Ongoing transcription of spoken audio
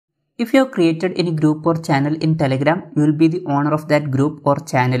If you have created any group or channel in Telegram, you will be the owner of that group or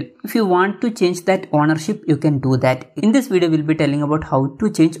channel. If you want to change that ownership, you can do that. In this video, we'll be telling about how to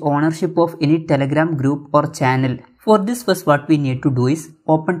change ownership of any Telegram group or channel. For this, first what we need to do is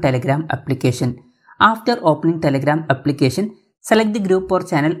open Telegram application. After opening Telegram application, select the group or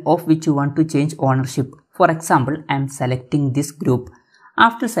channel of which you want to change ownership. For example, I am selecting this group.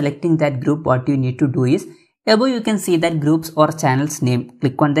 After selecting that group, what you need to do is, above you can see that groups or channels name.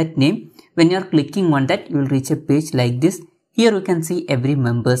 Click on that name. When you are clicking on that, you will reach a page like this. Here you can see every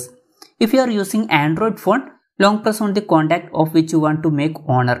members. If you are using Android phone, long press on the contact of which you want to make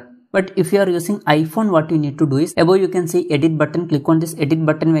owner. But if you are using iPhone, what you need to do is, above you can see edit button. Click on this edit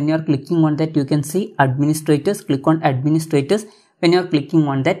button. When you are clicking on that, you can see administrators. Click on administrators. When you are clicking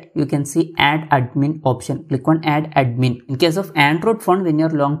on that, you can see add admin option. Click on add admin. In case of Android phone, when you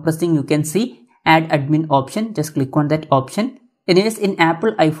are long pressing, you can see add admin option. Just click on that option. Anyways, in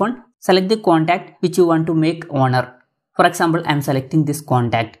Apple iPhone, select the contact which you want to make owner. For example, I am selecting this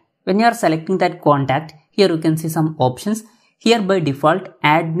contact. When you are selecting that contact, here you can see some options. Here by default,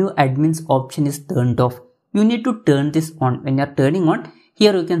 add new admins option is turned off. You need to turn this on. When you are turning on,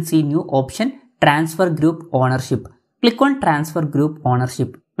 here you can see new option, transfer group ownership. Click on transfer group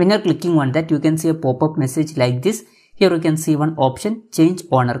ownership. When you are clicking on that, you can see a pop-up message like this. Here you can see one option, change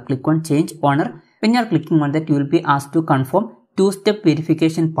owner. Click on change owner. When you are clicking on that, you will be asked to confirm two-step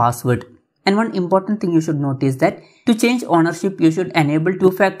verification password. And one important thing you should notice that to change ownership, you should enable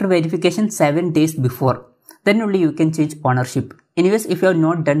two-factor verification 7 days before. Then only you can change ownership. Anyways, if you have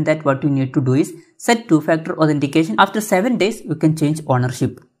not done that, what you need to do is set two-factor authentication. After 7 days, you can change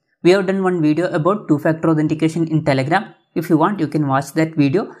ownership. We have done one video about two-factor authentication in Telegram. If you want, you can watch that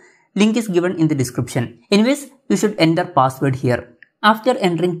video. Link is given in the description. Anyways, you should enter password here. After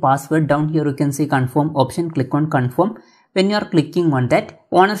entering password, down here you can see confirm option. Click on confirm. When you are clicking on that,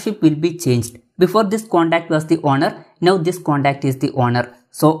 ownership will be changed. Before this contact was the owner, now this contact is the owner.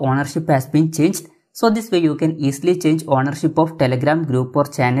 So ownership has been changed. So this way you can easily change ownership of Telegram group or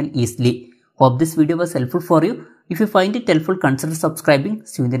channel easily. Hope this video was helpful for you. If you find it helpful, consider subscribing.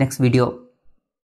 See you in the next video.